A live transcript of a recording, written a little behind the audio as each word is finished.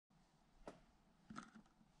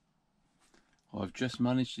I've just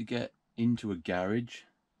managed to get into a garage.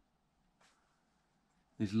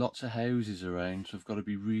 There's lots of houses around, so I've got to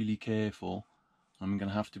be really careful. I'm going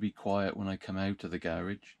to have to be quiet when I come out of the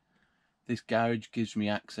garage. This garage gives me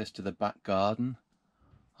access to the back garden.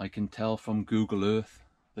 I can tell from Google Earth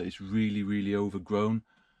that it's really overgrown.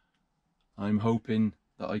 I'm hoping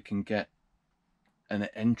that I can get an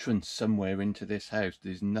entrance somewhere into this house.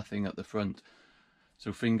 There's nothing at the front.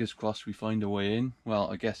 So fingers crossed we find a way in. Well,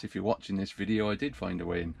 I guess if you're watching this video, I did find a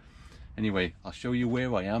way in. Anyway, I'll show you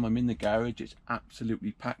where I am. I'm in the garage. It's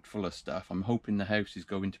absolutely packed full of stuff. I'm hoping the house is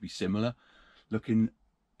going to be similar. Looking,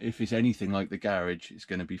 if it's anything like the garage, it's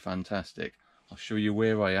going to be fantastic. I'll show you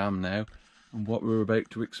where I am now and what we're about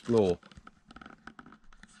to explore.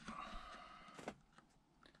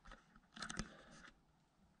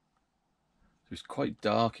 So it's quite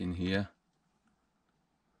dark in here.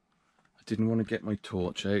 I didn't want to get my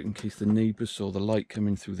torch out in case the neighbours saw the light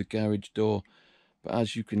coming through the garage door. But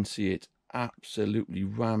as you can see, it's absolutely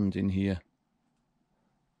rammed in here.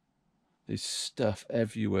 There's stuff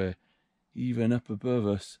everywhere, even up above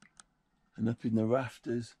us and up in the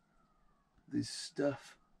rafters. There's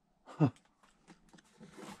stuff.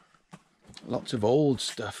 Lots of old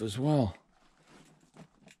stuff as well.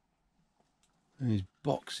 And there's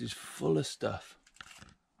boxes full of stuff.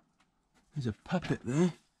 There's a puppet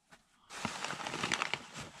there.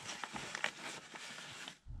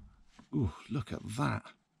 Ooh, look at that.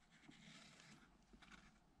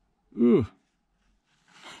 Ooh.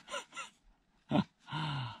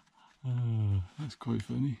 That's quite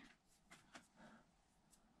funny.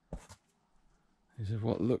 There's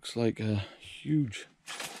what looks like a huge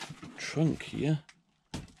trunk here.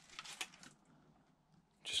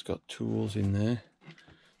 Just got tools in there.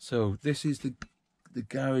 So this is the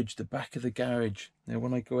garage, the back of the garage. Now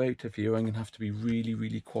when I go out of here, I'm going to have to be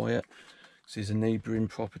really quiet. There's a neighbouring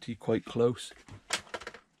property quite close,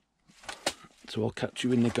 so I'll catch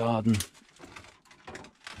you in the garden.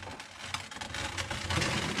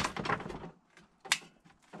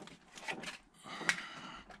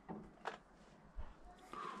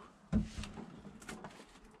 Look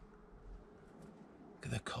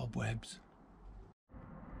at the cobwebs.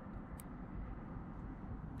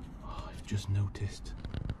 Oh, I've just noticed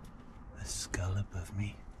a skull above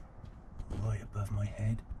me, right above my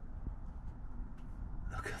head.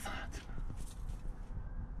 Look at that,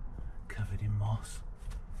 covered in moss.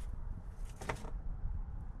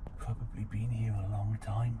 Probably been here a long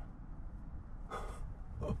time.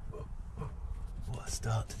 What a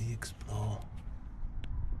start to the explore.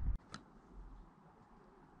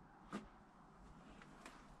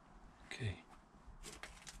 Okay.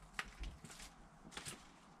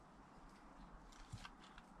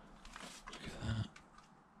 Look at that.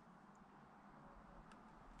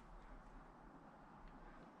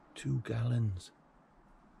 2 gallons.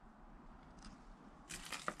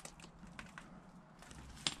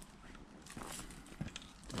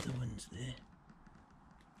 The other one's there.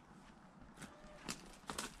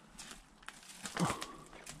 Oh.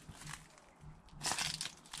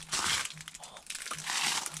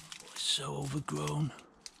 It's so overgrown.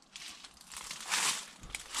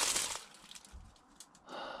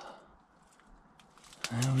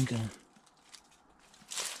 Now we're going.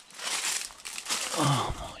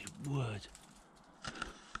 Oh my word.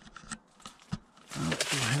 I'm not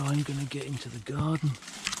sure how I'm going to get into the garden.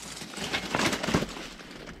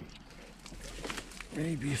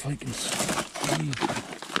 Maybe if I can squeeze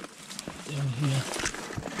down here.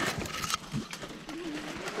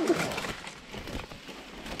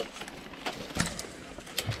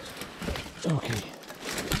 Okay.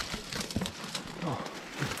 Oh,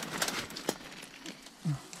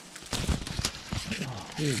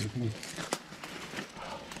 bear with me.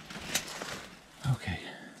 Okay.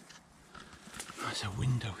 There's a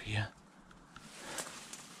window here.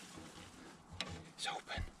 It's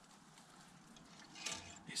open.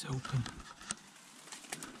 It's open.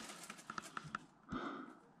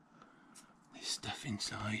 There's stuff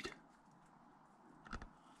inside.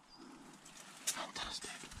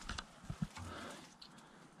 Fantastic.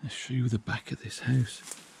 Let's show you the back of this house.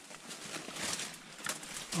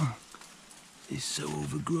 Oh, it's so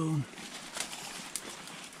overgrown.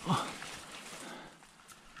 Oh,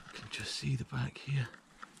 you can just see the back here.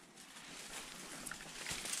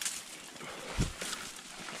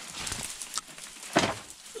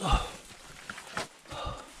 Oh.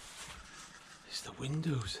 It's the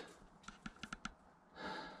windows.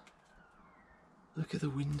 Look at the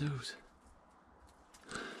windows.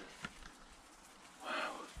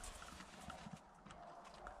 Wow.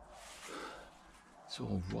 It's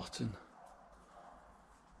all rotten.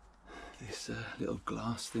 This little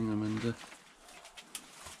glass thing I'm under,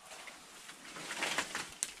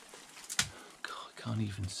 can't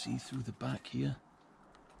even see through the back here.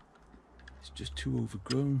 It's just too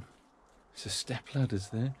overgrown. There's a step ladders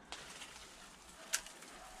there.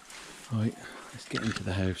 Right, let's get into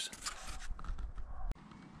the house.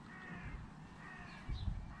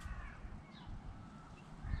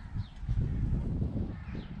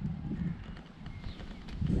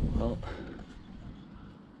 Well,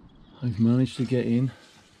 I've managed to get in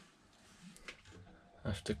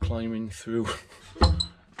after climbing through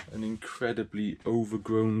an incredibly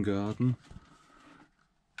overgrown garden.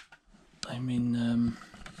 I'm in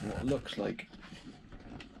what looks like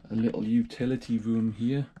a little utility room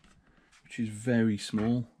here, which is very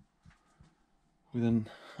small, with an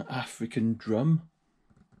African drum,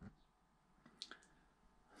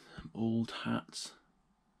 some old hats,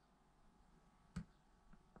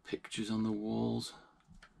 pictures on the walls.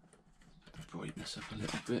 Put the brightness up a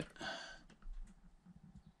little bit.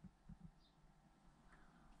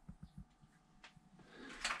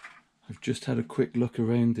 I've just had a quick look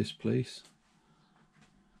around this place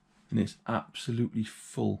and it's absolutely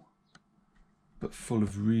full, but full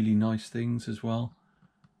of really nice things as well.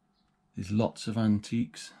 There's lots of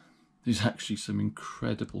antiques. There's actually some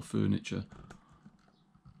incredible furniture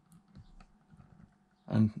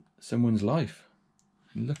and someone's life.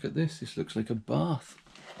 And look at this, this looks like a bath.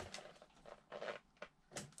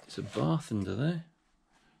 It's a bath under there.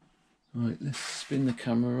 Right, let's spin the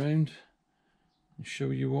camera around and show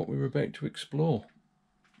you what we're about to explore.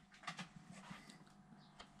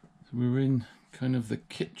 So we're in kind of the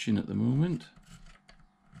kitchen at the moment.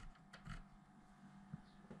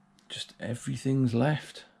 Just everything's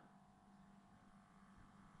left.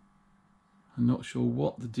 I'm not sure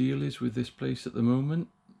what the deal is with this place at the moment,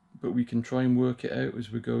 but we can try and work it out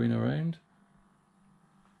as we're going around.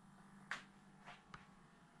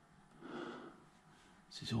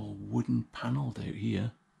 This is all wooden panelled out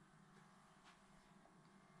here.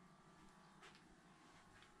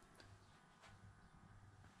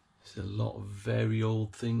 There's a lot of very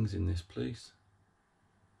old things in this place.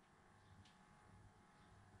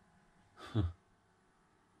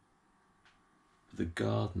 The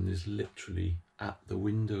garden is literally at the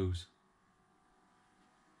windows.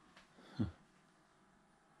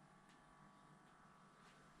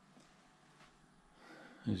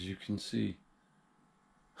 As you can see.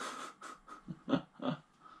 Okay,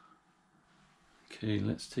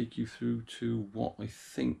 let's take you through to what I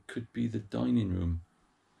think could be the dining room.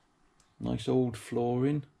 Nice old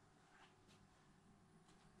flooring.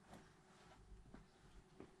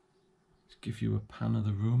 Let's give you a pan of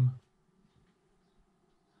the room.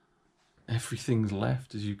 Everything's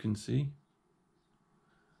left, as you can see.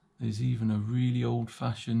 There's even a really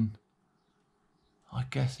old-fashioned, I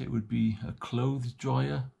guess it would be a clothes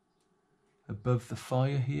dryer above the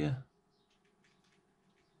fire here.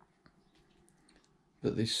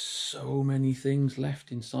 But there's so many things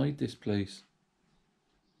left inside this place.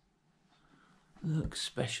 Look,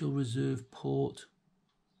 special reserve port.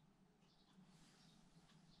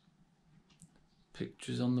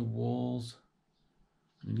 Pictures on the walls.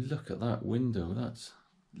 I mean, look at that window. That's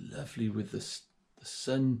lovely with the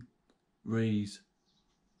sun rays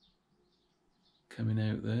coming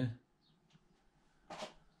out there. A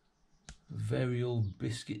very old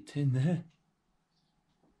biscuit tin there.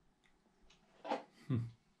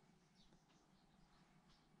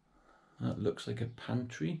 That looks like a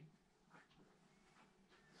pantry.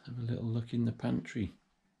 Let's have a little look in the pantry.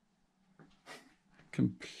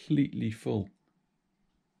 Completely full.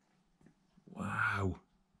 Wow.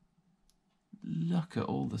 Look at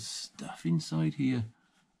all the stuff inside here.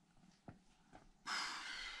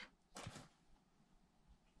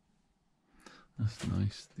 That's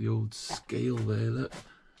nice. The old scale there, look.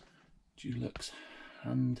 Dulux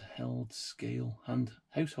handheld scale,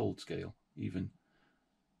 household scale even.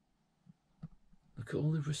 Look at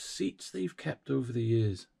all the receipts they've kept over the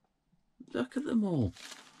years. Look at them all.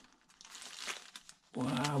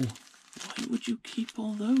 Wow. Why would you keep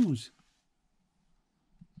all those?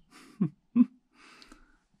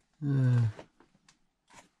 There.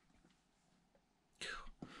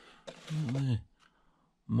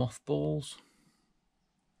 Mothballs.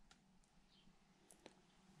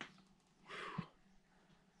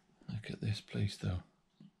 Look at this place though.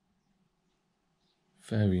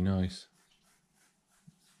 Very nice.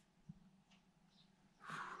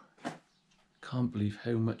 Can't believe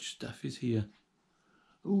how much stuff is here.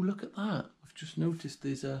 Oh, look at that. I've just noticed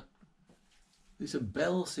there's a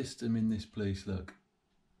bell system in this place, look.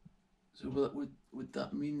 So would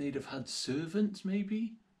that mean they'd have had servants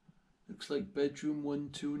maybe? Looks like bedroom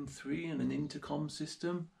 1, 2 and 3 and an intercom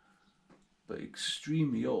system, but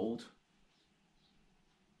extremely old.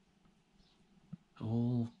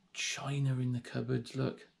 All china in the cupboards,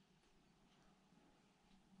 look.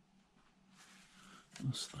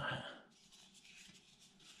 What's that?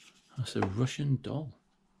 That's a Russian doll.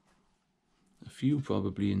 A few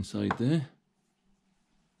probably inside there.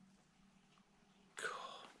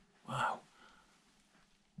 God, wow.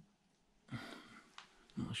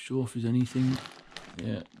 Not sure if there's anything.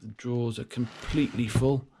 Yeah, the drawers are completely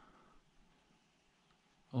full.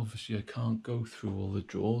 Obviously I can't go through all the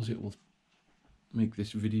drawers. It will make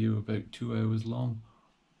this video about 2 hours long.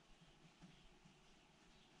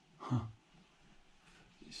 Huh.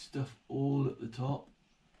 There's stuff all at the top.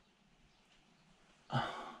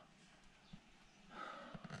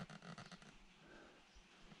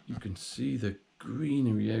 You can see the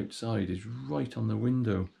greenery outside is right on the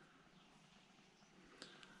window.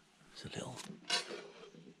 There's a little...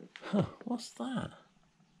 Huh, what's that?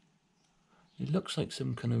 It looks like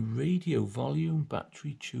some kind of radio volume,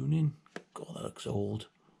 battery tuning. God, that looks old.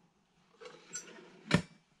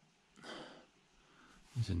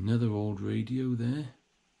 There's another old radio there.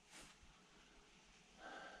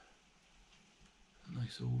 A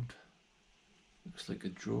nice old... Looks like a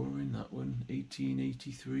drawing, that one,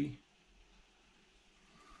 1883.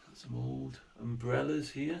 Got some old umbrellas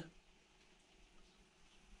here.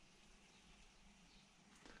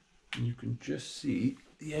 And you can just see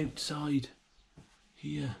the outside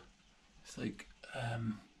here. It's like, I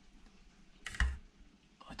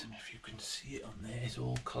don't know if you can see it on there, it's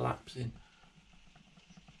all collapsing.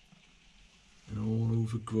 And all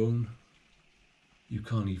overgrown. You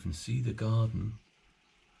can't even see the garden.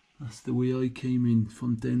 That's the way I came in,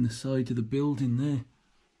 from down the side of the building there.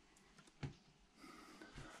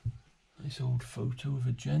 Nice old photo of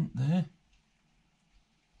a gent there.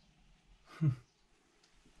 Oh,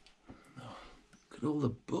 look at all the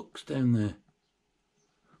books down there.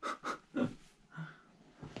 But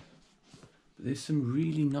there's some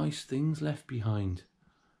really nice things left behind.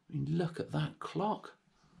 I mean, look at that clock.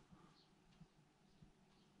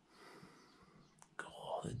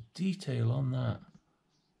 God, the detail on that.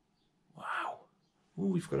 Oh,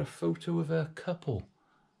 we've got a photo of a couple.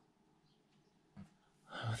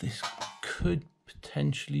 Oh, this could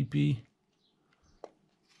potentially be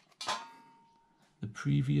the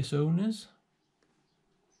previous owners.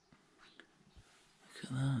 Look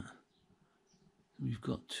at that. We've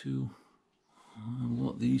got two. I don't know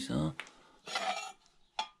what these are.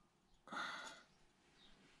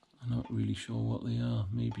 I'm not really sure what they are.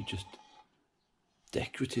 Maybe just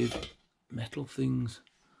decorative metal things.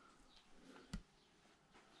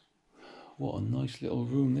 What a nice little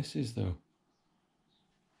room this is, though.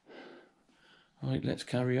 Right, let's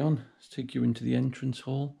carry on. Let's take you into the entrance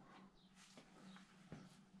hall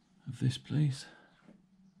of this place.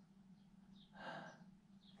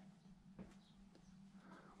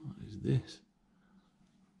 What is this?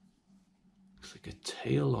 Looks like a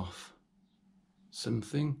tail off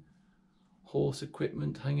something. Horse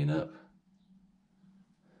equipment hanging up.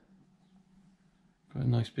 Got a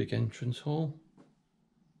nice big entrance hall.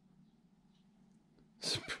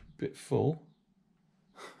 It's a bit full.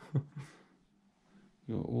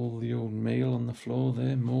 Got all the old mail on the floor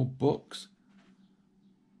there, more books.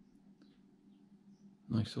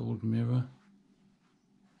 Nice old mirror.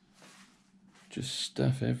 Just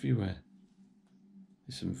stuff everywhere.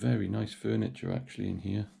 There's some very nice furniture actually in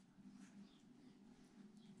here.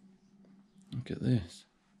 Look at this.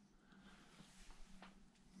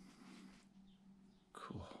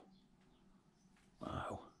 Cool.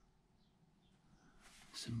 Wow.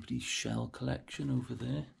 Somebody's shell collection over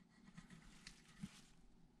there.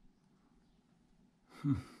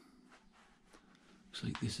 Looks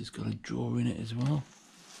like this has got a drawer in it as well.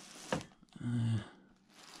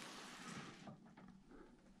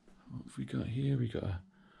 What have we got here? We got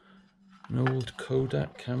an old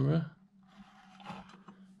Kodak camera.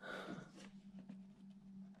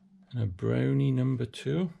 And a Brownie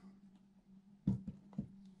 #2.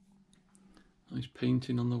 Nice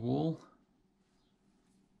painting on the wall.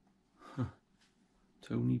 Huh.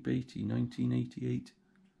 Tony Beatty, 1988.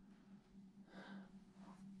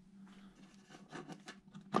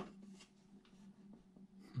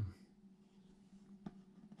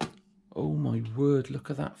 Oh my word,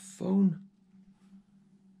 look at that phone.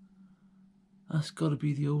 That's got to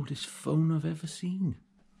be the oldest phone I've ever seen.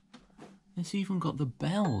 It's even got the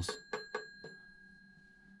bells.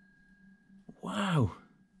 Wow.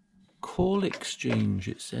 Call exchange,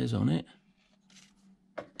 it says on it.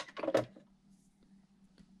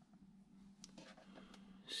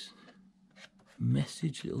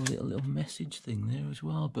 Message, little message thing there as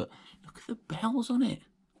well. But look at the bells on it.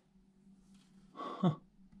 Huh.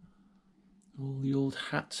 All the old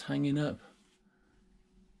hats hanging up.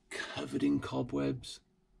 covered in cobwebs.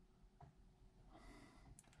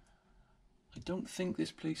 I don't think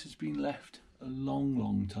this place has been left a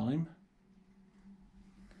long time.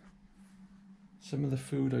 Some of the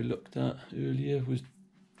food I looked at earlier was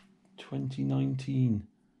 2019.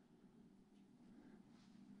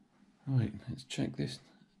 Right, let's check this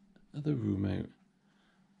other room out.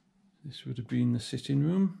 This would have been the sitting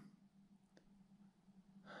room.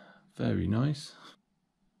 Very nice.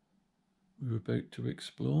 We're about to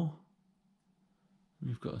explore.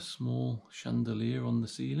 We've got a small chandelier on the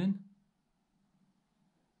ceiling.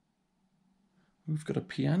 We've got a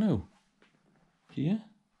piano here.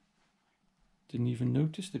 Didn't even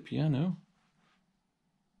notice the piano.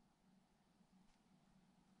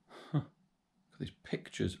 Huh. There's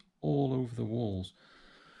pictures all over the walls.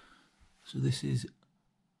 So this is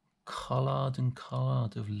Collard and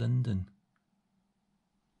Collard of London.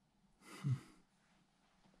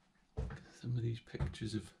 Some of these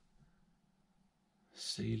pictures of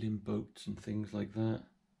sailing boats and things like that.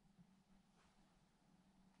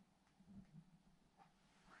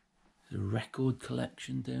 There's a record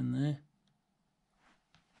collection down there.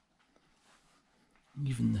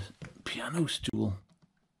 Even the piano stool.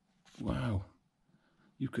 Wow.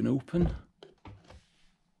 You can open.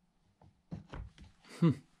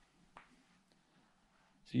 So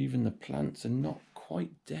even the plants are not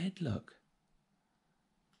quite dead, look.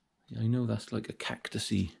 Yeah, I know that's like a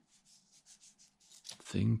cactusy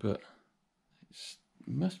thing, but it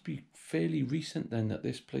must be fairly recent then that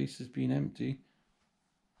this place has been empty.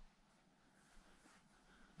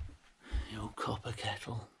 The old copper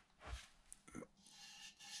kettle.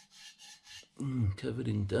 Covered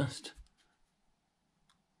in dust.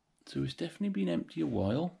 So it's definitely been empty a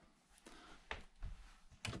while.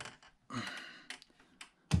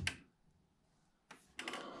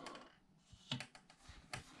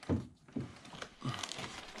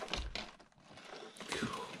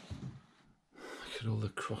 Look at all the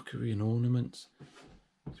crockery and ornaments.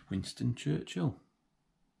 It's Winston Churchill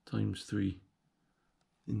 ×3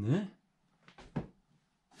 in there.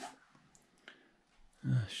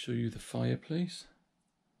 Show you the fireplace.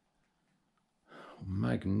 Oh,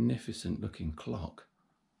 magnificent looking clock.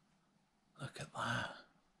 Look at that.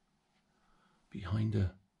 Behind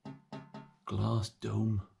a glass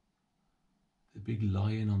dome. The big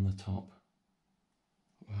lion on the top.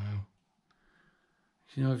 Wow.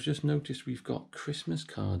 You know, I've just noticed we've got Christmas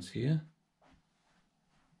cards here.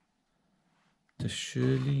 To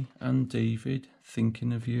Shirley and David,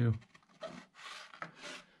 thinking of you.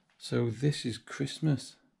 So this is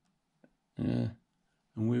Christmas. And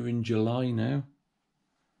we're in July now.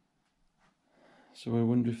 So I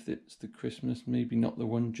wonder if it's the Christmas, maybe not the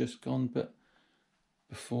one just gone, but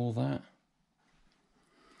before that.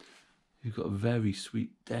 You've got a very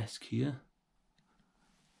sweet desk here.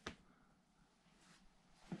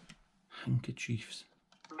 Handkerchiefs.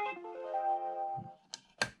 Look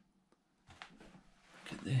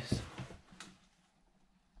at this.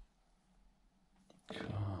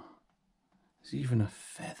 God. There's even a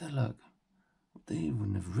feather, look. They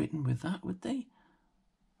wouldn't have written with that, would they?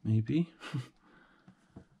 Maybe.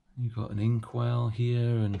 You've got an inkwell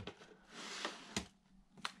here and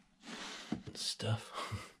stuff.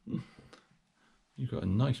 You've got a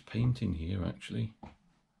nice painting here, actually,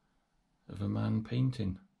 of a man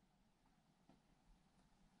painting.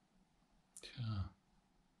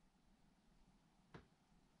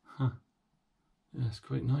 Huh. Yeah, it's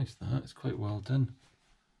quite nice, that. It's quite well done.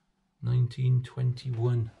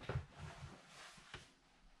 1921.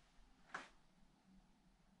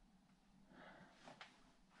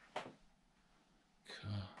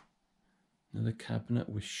 Another cabinet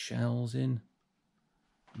with shells in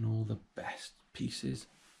and all the best pieces.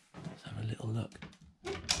 Let's have a little look.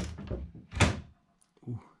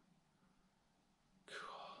 Ooh.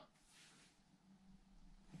 God.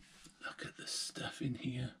 Look at the stuff in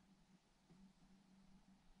here.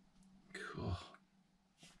 God.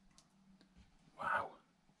 Wow.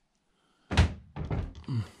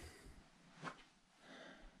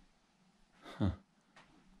 Huh.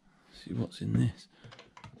 See what's in this.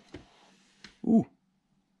 Ooh,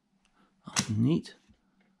 that's neat.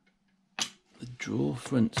 The drawer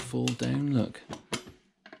fronts fall down, look,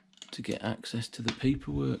 to get access to the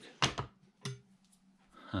paperwork.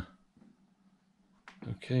 Huh.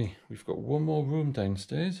 Okay, we've got one more room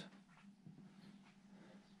downstairs.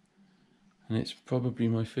 And it's probably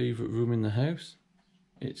my favourite room in the house.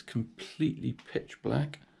 It's completely pitch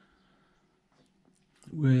black,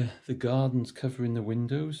 where the garden's covering the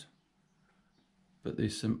windows. But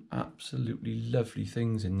there's some absolutely lovely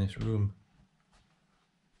things in this room.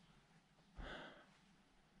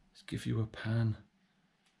 Let's give you a pan.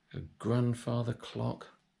 A grandfather clock.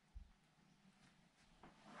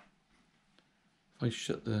 If I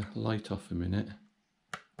shut the light off a minute,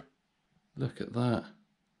 look at that.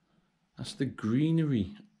 That's the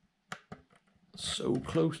greenery. So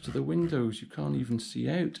close to the windows you can't even see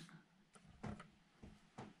out. I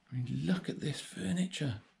mean, look at this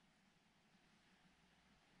furniture.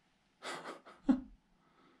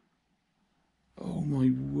 Oh my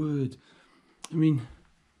word. I mean,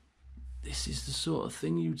 this is the sort of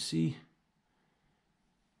thing you'd see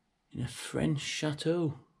in a French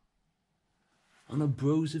chateau on a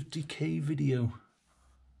Bros of Decay video.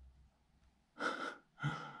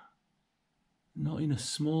 Not in a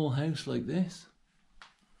small house like this.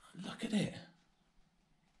 Look at it.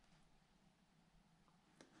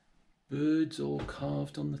 Birds all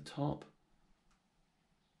carved on the top.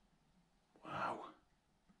 Wow.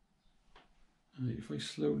 And if I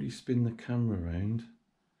slowly spin the camera around,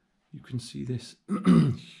 you can see this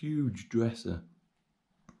huge dresser.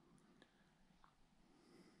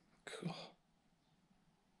 God.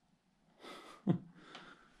 Look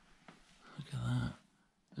at that.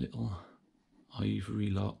 Little ivory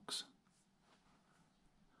locks.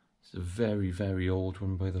 It's a very, very old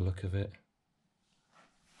one by the look of it.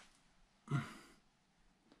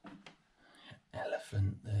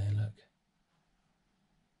 Elephant there, look.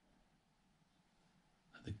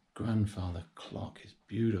 The grandfather clock is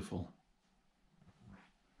beautiful.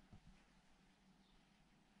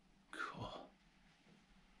 Cool.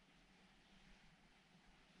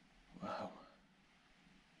 Wow. Not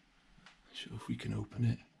sure if we can open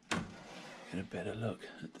it. Get a better look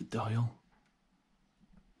at the dial.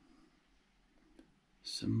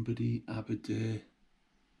 Somebody Aberdeen.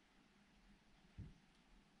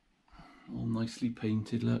 All nicely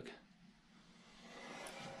painted, look.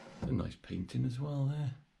 A nice painting as well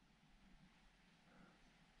there.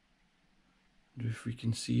 Wonder if we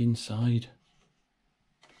can see inside.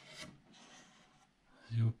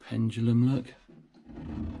 There's your pendulum, look.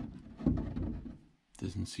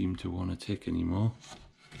 Doesn't seem to want to tick anymore.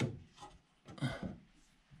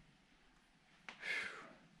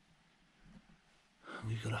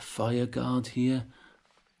 We've got a fire guard here.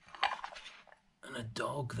 And a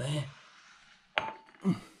dog there.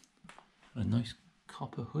 A nice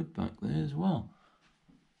copper hood back there as well.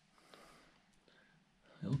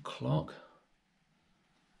 Little clock.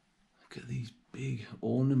 Look at these big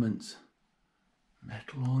ornaments.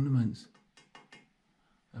 Metal ornaments.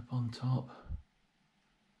 Up on top.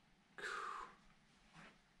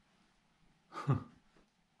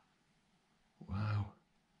 Wow.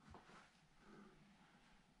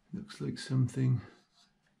 Looks like something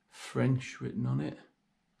French written on it.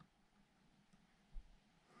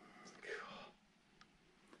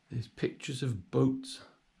 There's pictures of boats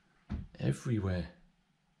everywhere,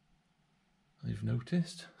 I've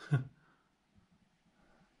noticed. And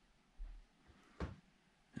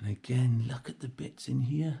again, look at the bits in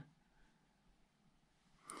here.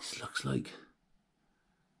 This looks like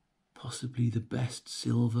possibly the best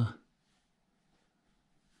silver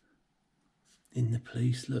in the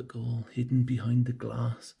place. Look, all hidden behind the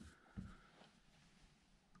glass.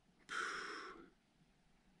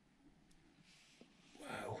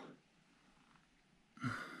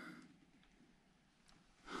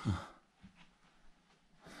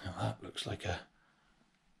 That looks like a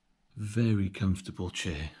very comfortable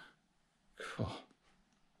chair. Oh.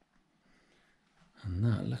 And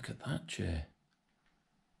that, look at that chair.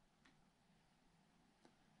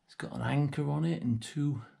 It's got an anchor on it and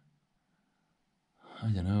two, I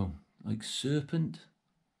don't know, like serpent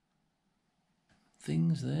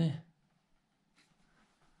things there.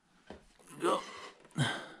 Oh.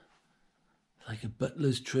 Like a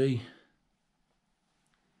butler's tray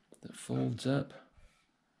that folds up.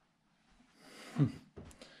 Look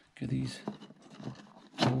at these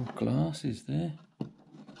old glasses there.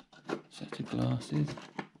 Set of glasses.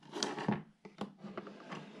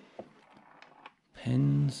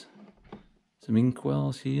 Pens. Some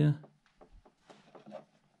inkwells here.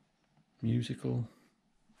 Musical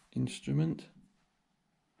instrument.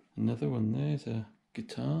 Another one there's a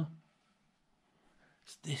guitar.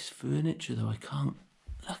 It's this furniture though, I can't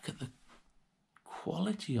look at the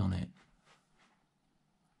quality on it.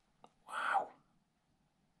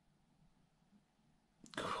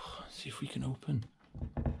 See if we can open.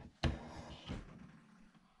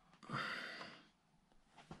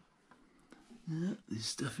 Yeah, there's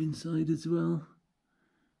stuff inside as well.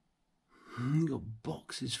 Got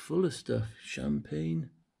boxes full of stuff. Champagne.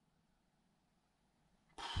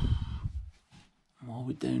 While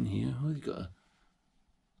we're down here, oh, you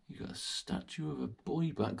got a statue of a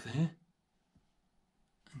boy back there,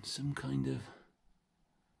 and some kind of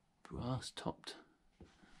brass topped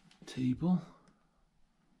table.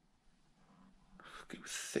 Look how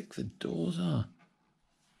thick the doors are.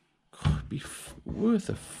 God, it'd be worth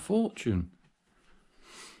a fortune.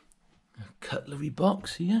 A cutlery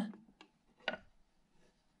box here.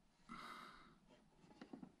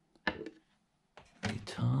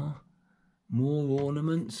 Guitar. More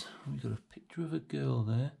ornaments. We've got a picture of a girl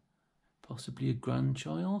there. Possibly a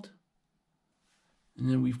grandchild. And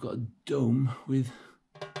then we've got a dome with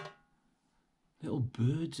little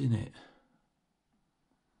birds in it.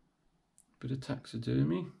 Bit of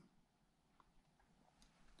taxidermy.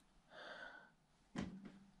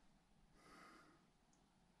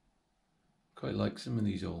 Quite like some of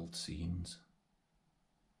these old scenes.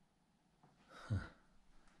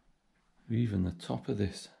 Even the top of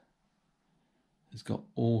this has got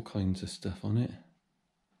all kinds of stuff on it.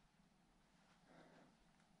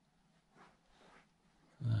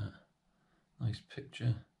 That nice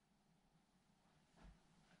picture.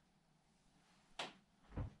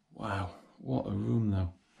 Wow, what a room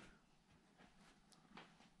though.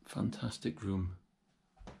 Fantastic room.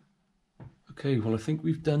 Okay, well I think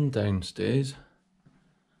we've done downstairs.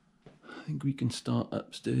 I think we can start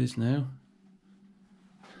upstairs now.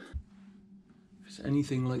 If it's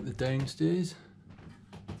anything like the downstairs,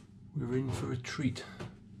 we're in for a treat.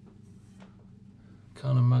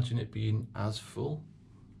 Can't imagine it being as full.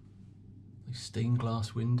 These stained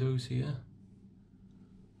glass windows here.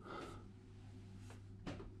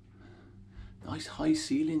 Nice high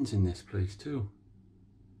ceilings in this place too.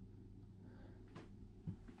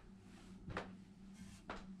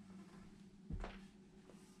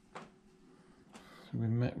 So we're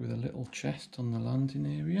met with a little chest on the landing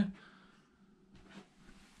area.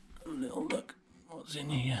 A little look, what's in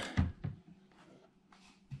here?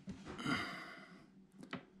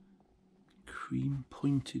 Cream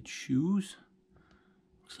pointed shoes.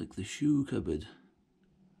 Looks like the shoe cupboard.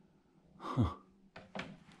 Huh.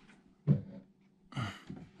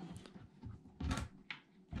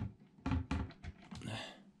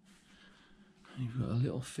 You've got a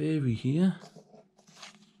little fairy here.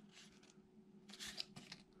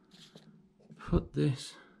 Put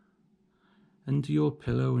this under your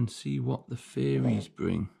pillow and see what the fairies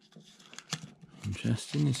bring.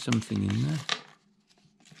 Interesting, there's something in there.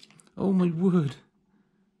 Oh my word,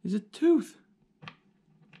 there's a tooth.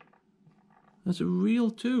 That's a real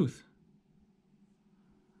tooth.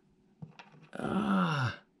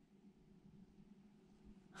 Ah,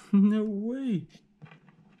 no way.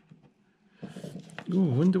 Oh,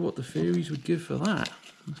 I wonder what the fairies would give for that.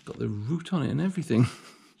 It's got the root on it and everything.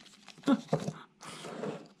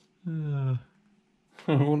 I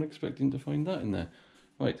wasn't expecting to find that in there.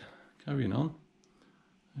 Right, carrying on.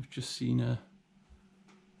 I've just seen a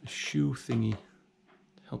shoe thingy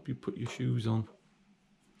to help you put your shoes on.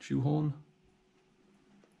 Shoehorn.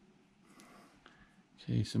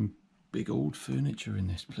 Okay, some big old furniture in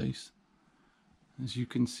this place. As you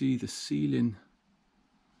can see, the ceiling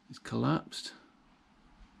is collapsed.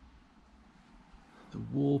 The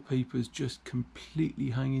wallpaper is just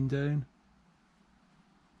completely hanging down.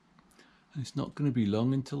 And it's not going to be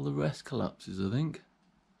long until the rest collapses, I think.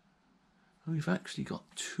 And we've actually got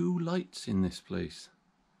 2 lights in this place,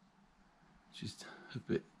 which is a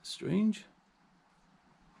bit strange.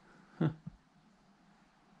 Huh.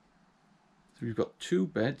 So we've got 2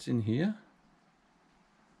 beds in here.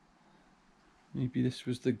 Maybe this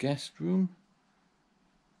was the guest room.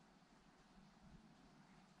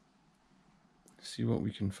 Let's see what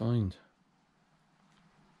we can find.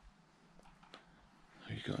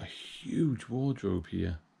 We've got a huge wardrobe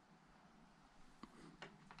here.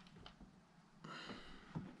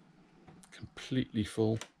 Completely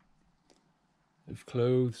full of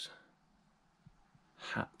clothes.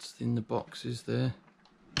 Hats in the boxes there.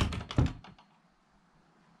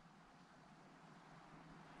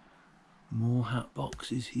 More hat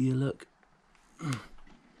boxes here, look.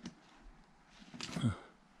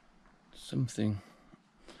 Something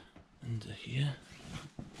under here.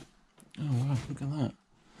 Oh wow, look at that.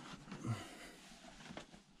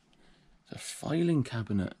 It's a filing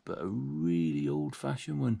cabinet, but a really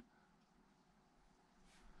old-fashioned one.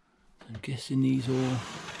 I'm guessing these all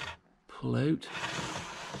pull out.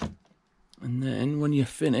 And then when you're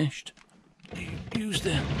finished, you use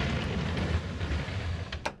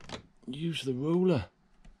the roller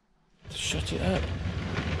to shut it up.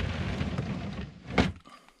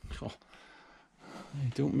 Oh, they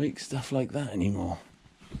don't make stuff like that anymore.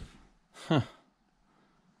 Huh.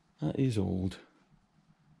 That is old.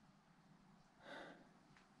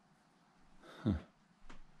 Huh.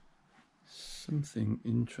 Something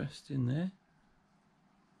interesting there.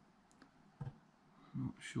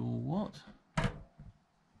 Not sure what.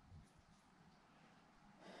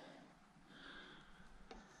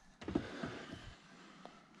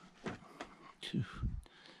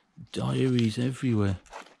 Diaries everywhere.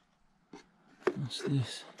 What's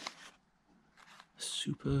this?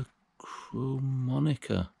 Super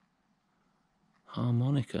Chromonica.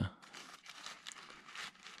 Harmonica.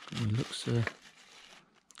 Oh, it looks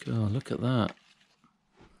God, look at that.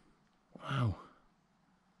 Wow.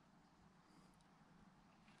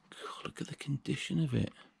 God, look at the condition of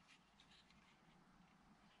it.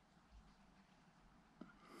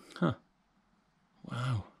 Huh.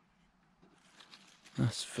 Wow.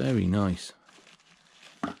 That's very nice.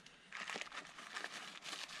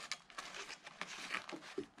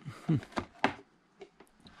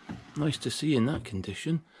 Nice to see in that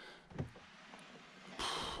condition.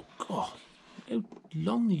 God, how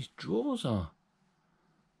long these drawers are.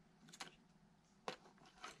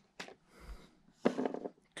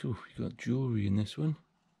 Cool, you got jewellery in this one.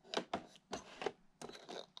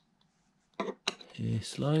 Hair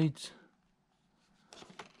slides.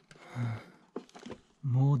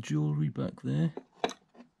 More jewellery back there.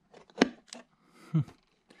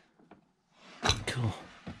 Cool.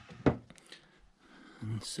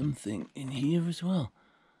 And something in here as well.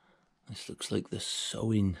 This looks like the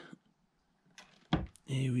sewing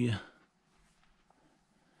area.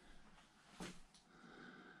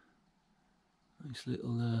 Nice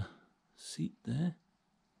little seat there.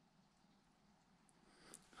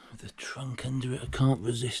 With a trunk under it. I can't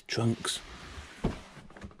resist trunks.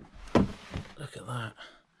 Look at that.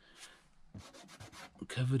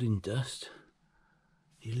 Covered in dust.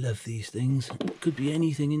 You love these things. Could be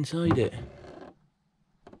anything inside it.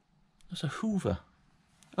 That's a Hoover.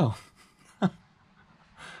 Oh.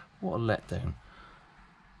 What a letdown.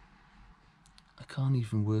 I can't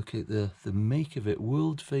even work out the make of it.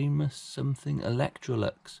 World famous something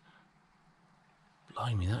Electrolux.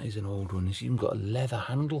 Blimey, that is an old one. It's even got a leather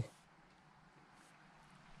handle.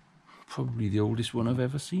 Probably the oldest one I've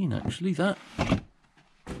ever seen, actually, that.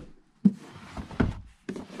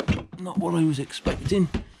 Not what I was expecting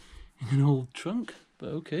in an old trunk, but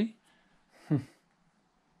okay.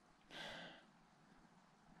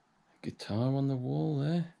 Guitar on the wall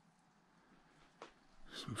there.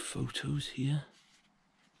 Some photos here.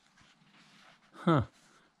 Huh,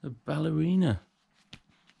 a ballerina.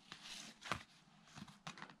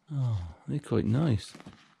 Oh, they're quite nice.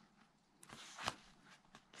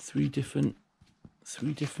 Three different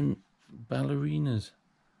ballerinas.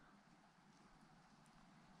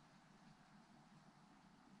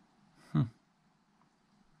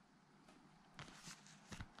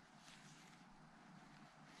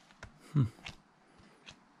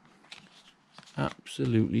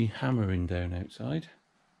 Absolutely hammering down outside.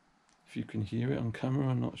 If you can hear it on camera,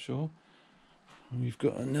 I'm not sure. And we've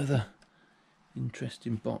got another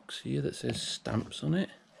interesting box here that says stamps on it.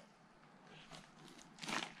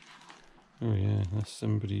 Oh yeah, that's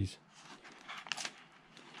somebody's.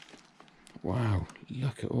 Wow,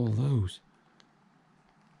 look at all those.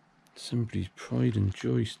 Somebody's pride and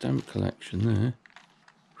joy stamp collection there.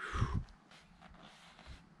 Whew.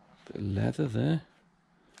 Bit of leather there.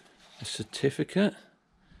 A certificate.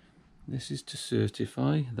 This is to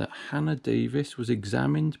certify that Hannah Davis was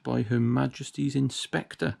examined by Her Majesty's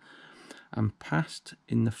Inspector and passed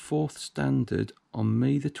in the 4th standard on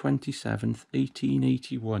May the 27th,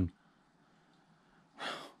 1881.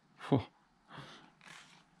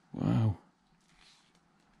 Wow.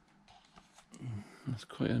 That's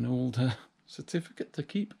quite an old certificate to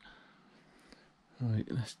keep. Right,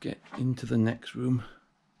 let's get into the next room.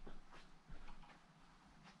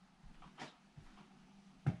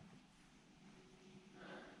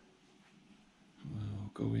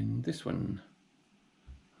 We'll go in this one.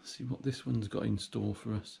 See what this one's got in store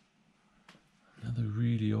for us. Another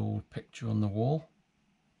really old picture on the wall.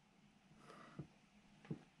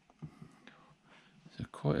 It's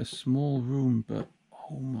quite a small room, but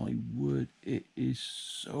oh my word, it is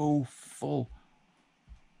so full.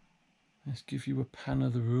 Let's give you a pan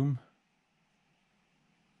of the room.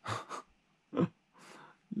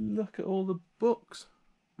 Look at all the books.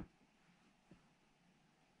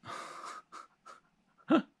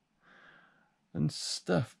 And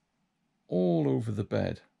stuff all over the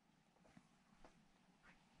bed.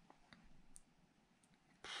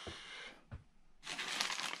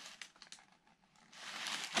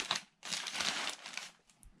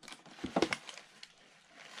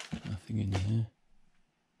 Nothing in here.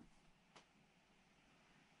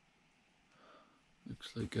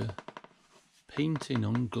 Looks like a painting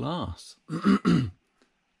on glass.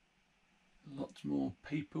 Lots more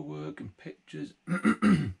paperwork and pictures.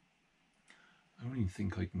 I don't even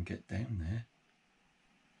think I can get down there,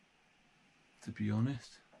 to be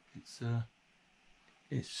honest.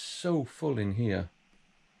 It's so full in here.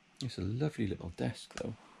 It's a lovely little desk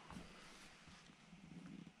though.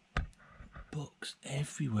 Books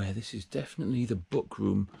everywhere. This is definitely the book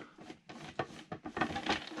room.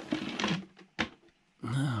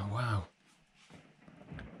 Oh, wow.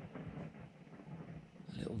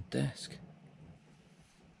 Little desk.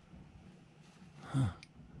 Huh.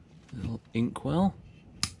 Little inkwell.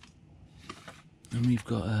 And we've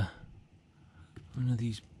got one of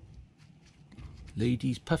these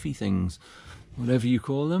ladies' puffy things, whatever you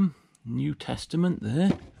call them. New Testament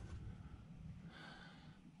there.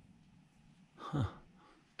 Huh.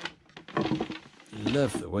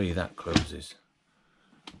 Love the way that closes.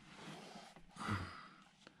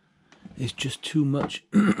 It's just too much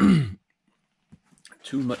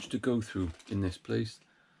too much to go through in this place.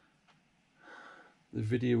 The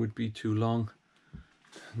video would be too long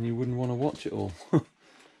and you wouldn't want to watch it all.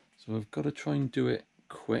 So I've got to try and do it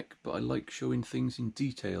quick, but I like showing things in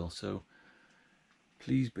detail, so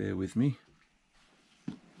please bear with me.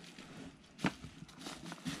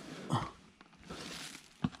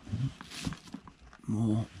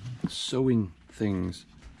 More sewing things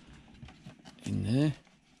in there.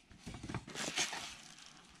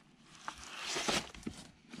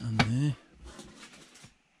 And there.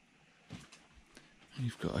 And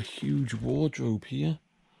you've got a huge wardrobe here.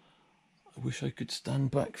 I wish I could stand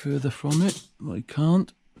back further from it, but I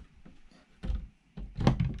can't.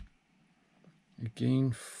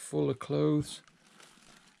 Again, full of clothes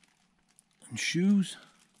and shoes.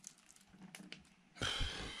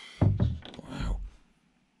 Wow.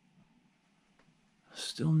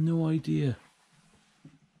 Still no idea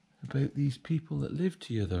about these people that lived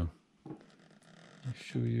here though. I'll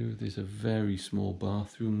show you, there's a very small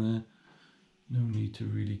bathroom there. No need to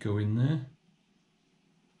really go in there.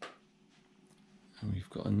 And we've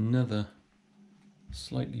got another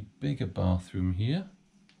slightly bigger bathroom here.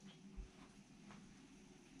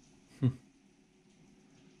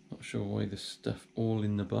 Not sure why there's stuff all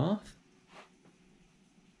in the bath.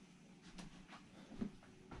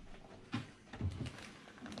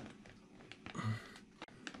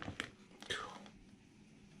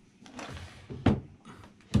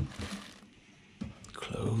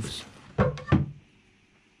 Clothes.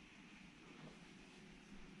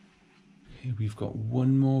 Here we've got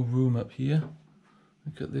one more room up here.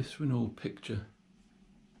 Look at this for an old picture.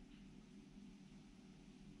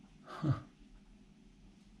 Huh.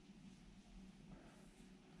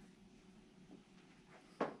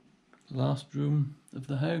 Last room of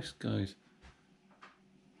the house, guys.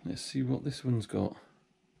 Let's see what this one's got.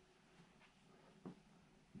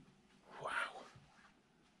 Wow.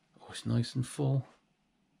 Oh, it's nice and full.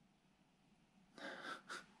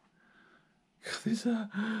 There's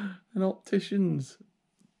an optician's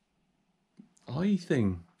eye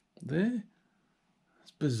thing there.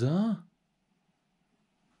 It's bizarre.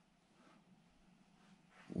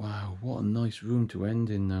 Wow, what a nice room to end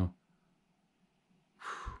in now.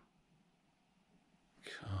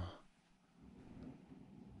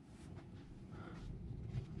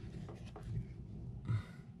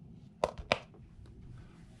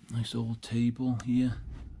 Nice old table here.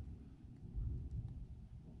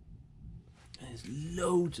 There's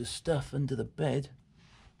loads of stuff under the bed.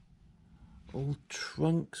 Old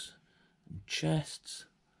trunks and chests.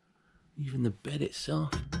 Even the bed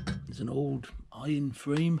itself. There's an old iron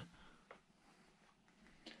frame.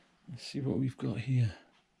 Let's see what we've got here.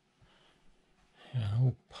 An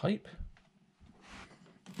old pipe.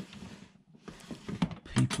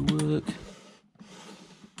 Paperwork.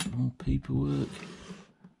 More paperwork.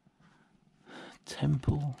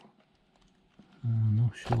 Temple. I'm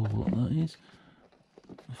not sure what that is.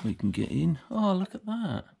 If we can get in. Oh, look at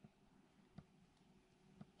that.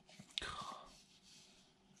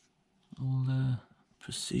 All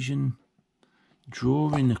precision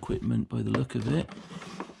drawing equipment by the look of it.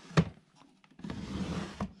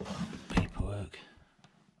 Paperwork.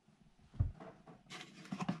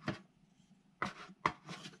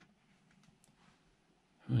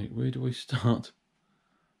 Right, where do I start?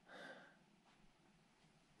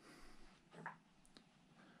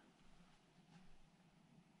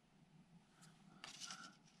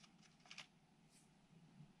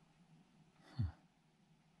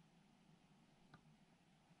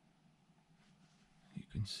 You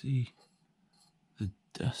can see the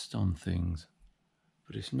dust on things,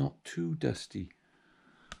 but it's not too dusty.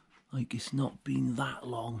 Like it's not been that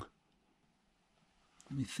long.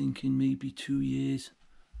 I'm thinking maybe 2 years.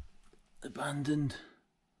 Abandoned.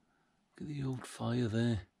 Look at the old fire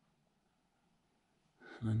there.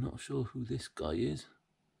 And I'm not sure who this guy is.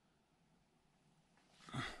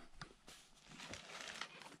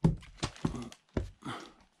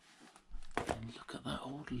 And look at that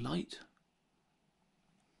old light.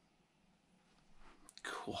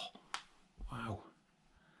 Cool. Wow.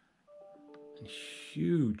 And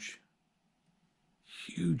huge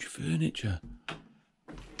furniture.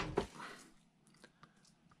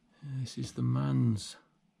 This is the man's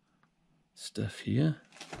stuff here.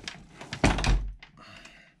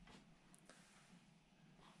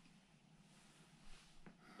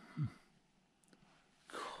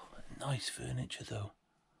 Nice furniture though.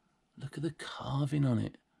 Look at the carving on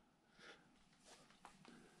it.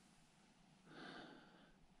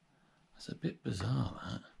 That's a bit bizarre,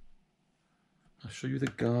 that. I'll show you the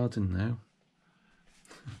garden now.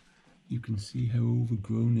 You can see how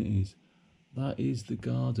overgrown it is. That is the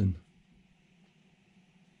garden.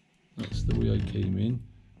 That's the way I came in.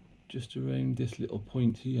 Just around this little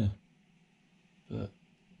point here. But,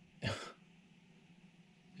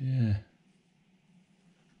 yeah.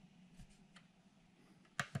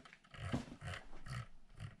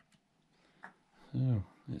 So,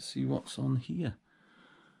 let's see what's on here.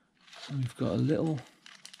 So we've got a little,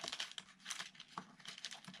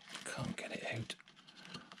 can't get it out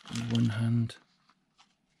with one hand.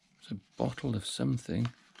 It's a bottle of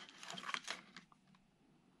something.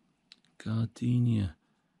 Gardenia,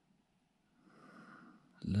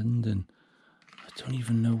 London. I don't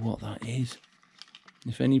even know what that is.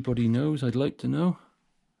 If anybody knows, I'd like to know.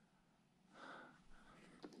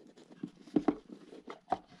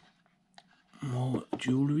 More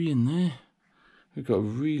jewellery in there. We've got a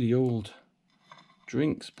really old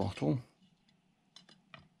drinks bottle.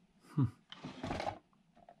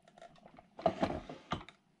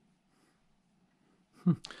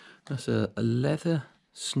 That's a leather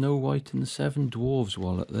Snow White and the Seven Dwarves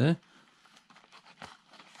wallet there.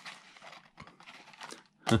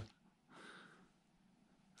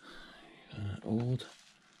 Old,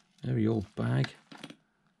 very old bag.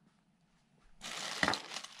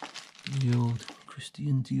 The old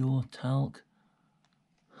Christian Dior talc.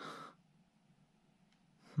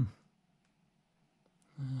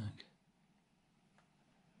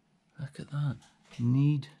 Look at that.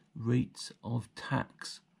 Need rates of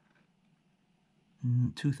tax.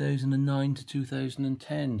 2009 to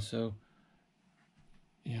 2010. So,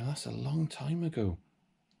 yeah, that's a long time ago.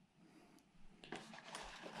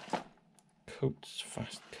 Coats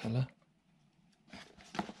fast colour.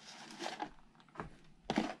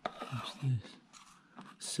 What's this?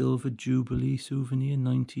 Silver Jubilee souvenir,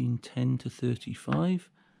 1910 to 35.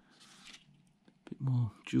 Bit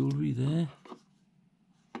more jewellery there.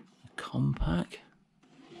 A compact.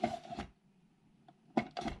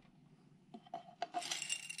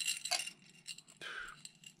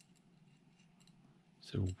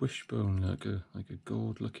 It's a wishbone, like a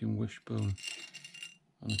gold-looking wishbone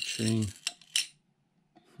on a chain.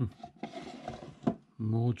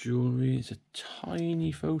 More jewellery. It's a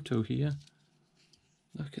tiny photo here.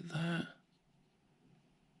 Look at that.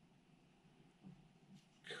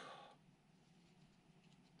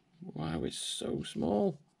 Wow, it's so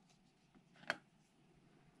small.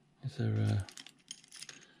 Is there a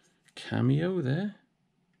cameo there?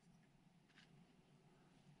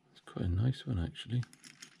 It's quite a nice one, actually.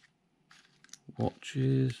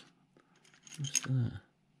 Watches. What's that?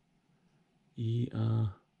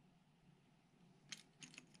 ER.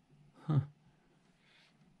 Huh.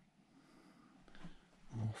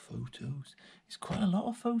 More photos. There's quite a lot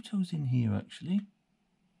of photos in here, actually.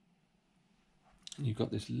 And you've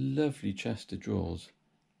got this lovely chest of drawers.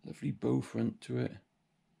 Lovely bow front to it.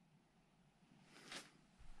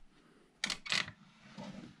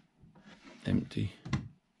 Empty.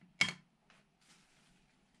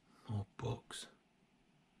 More books.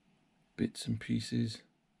 Bits and pieces.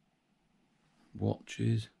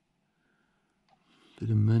 Watches. Bit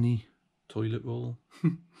of money. Toilet roll.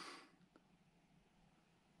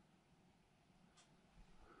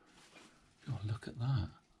 Oh, look at that.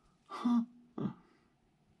 Huh?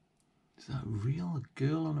 Is that real? A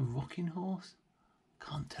girl on a rocking horse?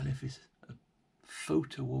 Can't tell if it's a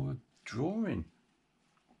photo or a drawing.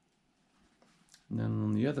 And then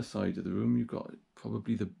on the other side of the room, you've got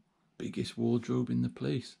probably the biggest wardrobe in the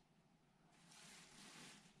place.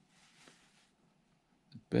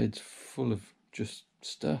 The bed's full of just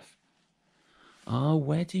stuff. Our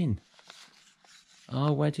wedding.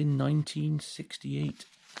 Our wedding, 1968.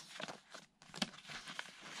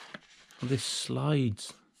 Oh, this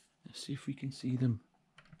slides. Let's see if we can see them.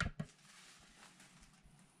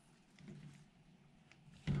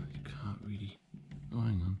 You can't really. Oh,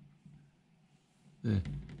 hang on. There.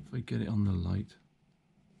 If I get it on the light.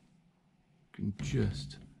 can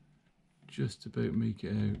just about make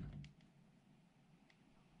it out.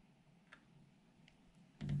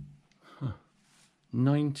 Huh.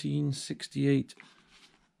 1968.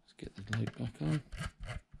 Let's get the light back on.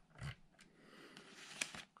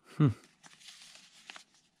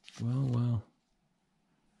 Well.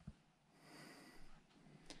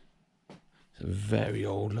 It's a very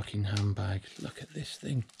old looking handbag. Look at this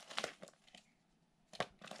thing.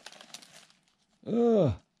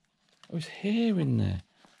 Oh, there's hair in there.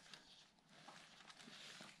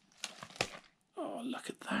 Oh, look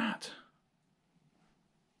at that.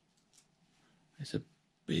 It's a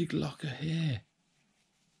big lock of hair.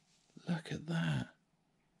 Look at that.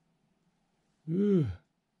 Ooh.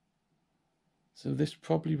 So this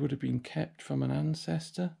probably would have been kept from an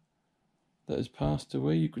ancestor that has passed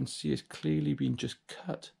away. You can see it's clearly been just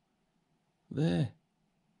cut there.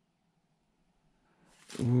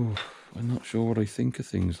 Ooh, I'm not sure what I think of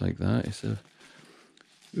things like that. It's a...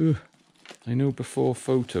 Ooh. I know before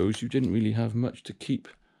photos you didn't really have much to keep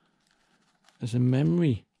as a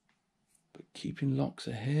memory. But keeping locks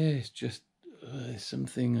of hair is just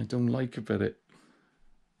something I don't like about it.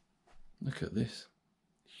 Look at this.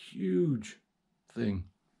 Huge thing.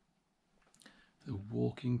 The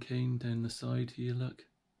walking cane down the side here, look.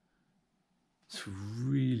 It's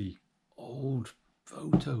really old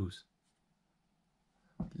photos.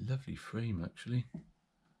 Lovely frame actually.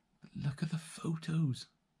 But look at the photos.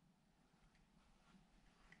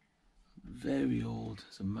 Very old.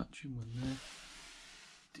 There's a matching one there.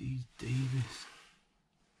 D. Davis.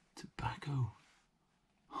 Tobacco.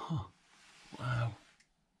 Huh. Wow.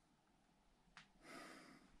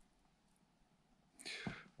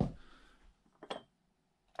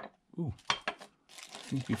 Ooh. I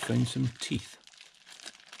think we found some teeth.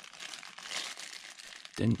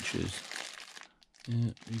 Dentures.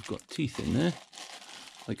 Yeah, we've got teeth in there.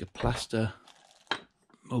 Like a plaster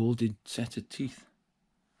moulded set of teeth.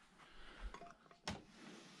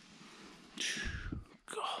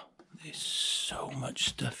 God, there's so much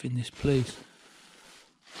stuff in this place.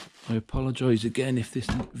 I apologise again if this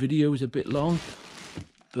video is a bit long,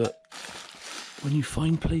 but when you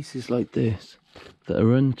find places like this that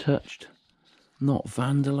are untouched, not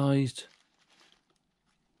vandalised,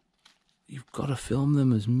 you've got to film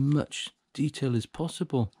them as much detail as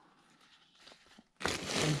possible.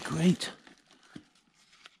 They're great.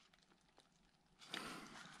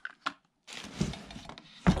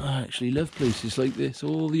 I actually love places like this,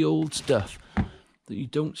 all the old stuff that you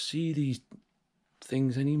don't see these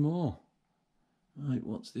things anymore. Right,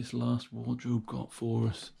 what's this last wardrobe got for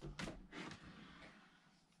us?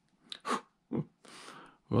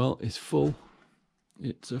 Well, it's full.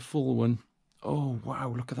 It's a full one. Oh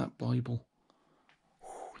wow, look at that Bible.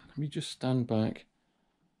 Let me just stand back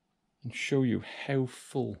and show you how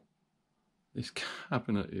full this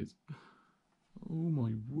cabinet is. Oh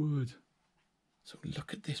my word. So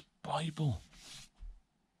look at this Bible.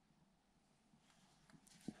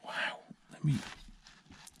 Wow. Let me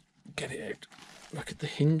get it out. Look at the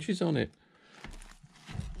hinges on it.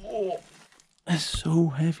 Oh, it's so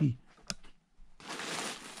heavy.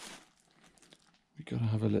 We've got to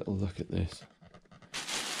have a little look at this.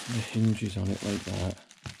 The hinges on it like that.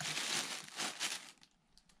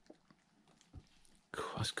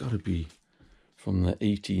 That's got to be from the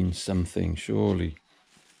 18 something, surely.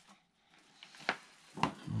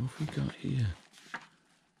 What have we got here?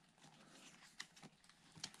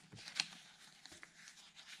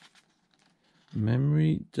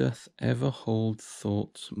 Memory doth ever hold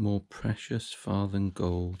thoughts more precious far than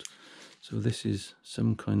gold. So this is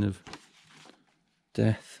some kind of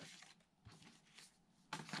death.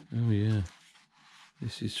 Oh yeah.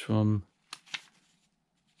 This is from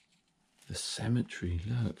the cemetery,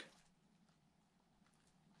 look.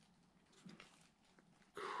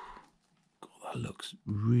 God, that looks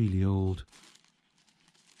really old.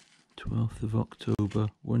 12th of October,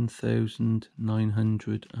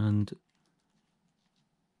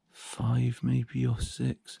 1905 maybe, or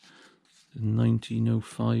 6.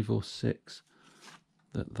 1905 or 6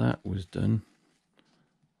 that was done.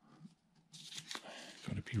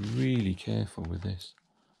 Got to be really careful with this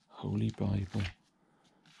Holy Bible.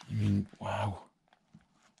 I mean, wow.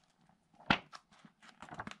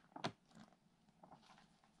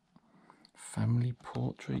 Family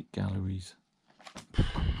portrait galleries.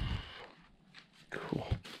 Cool.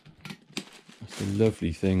 That's a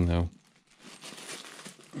lovely thing though.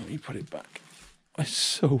 Let me put it back. It's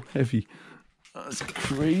so heavy. That's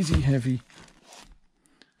crazy heavy.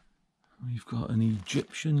 We've got an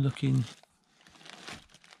Egyptian looking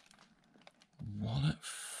wallet,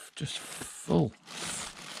 just full.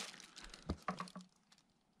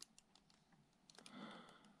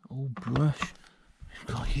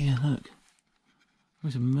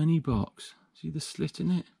 See the slit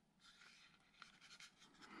in it?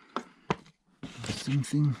 There's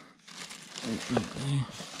something right there.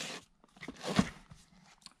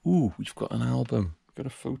 Ooh, we've got an album. We've got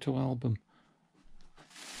a photo album.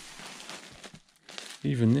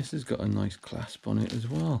 Even this has got a nice clasp on it as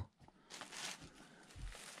well.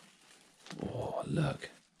 Oh,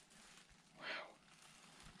 look. Wow.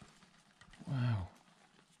 Wow.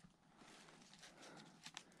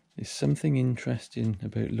 There's something interesting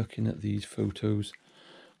about looking at these photos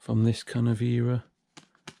from this kind of era,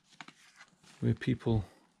 where people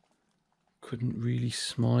couldn't really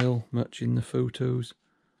smile much in the photos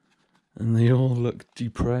and they all look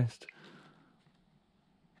depressed.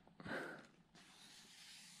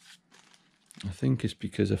 I think it's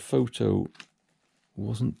because a photo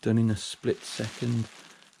wasn't done in a split second.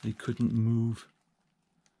 They couldn't move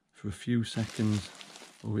for a few seconds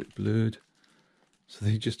or it blurred. So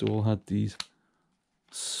they just all had these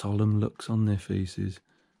solemn looks on their faces.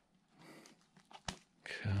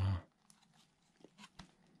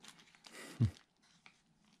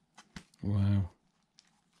 Wow.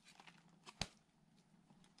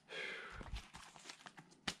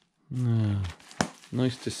 No.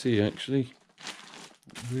 Nice to see, actually.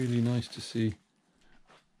 Really nice to see.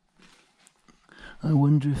 I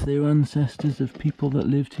wonder if they're ancestors of people that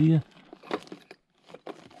lived here.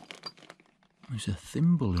 There's a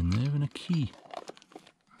thimble in there and a key.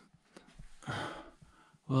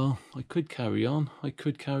 Well, I could carry on. I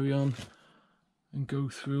could carry on and go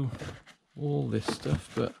through all this stuff,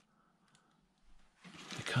 but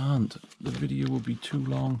I can't. The video will be too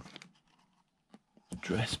long.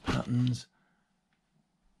 Dress patterns,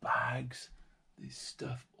 bags, there's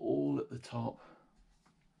stuff all at the top.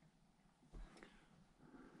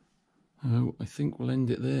 Oh, I think we'll end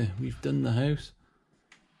it there. We've done the house.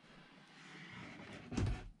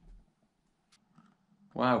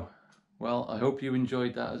 Wow. Well, I hope you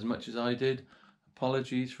enjoyed that as much as I did.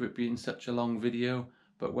 Apologies for it being such a long video,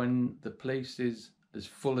 but when the place is as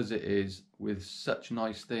full as it is with such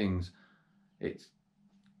nice things, it's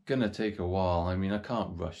gonna take a while. I mean, I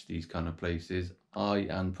can't rush these kind of places. I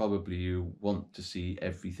and probably you want to see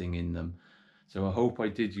everything in them. So I hope I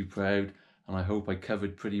did you proud, and I hope I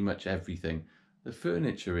covered pretty much everything. The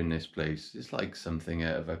furniture in this place is like something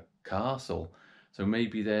out of a castle. So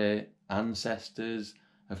maybe their ancestors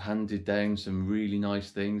have handed down some really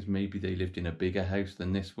nice things. Maybe they lived in a bigger house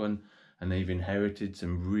than this one and they've inherited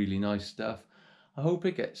some really nice stuff. I hope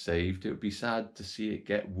it gets saved. It would be sad to see it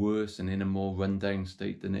get worse and in a more rundown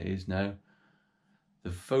state than it is now.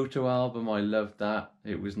 The photo album, I loved that.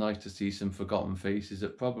 It was nice to see some forgotten faces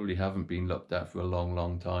that probably haven't been looked at for a long,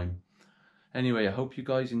 long time. Anyway, I hope you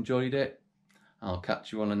guys enjoyed it. I'll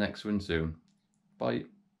catch you on the next one soon. Bye.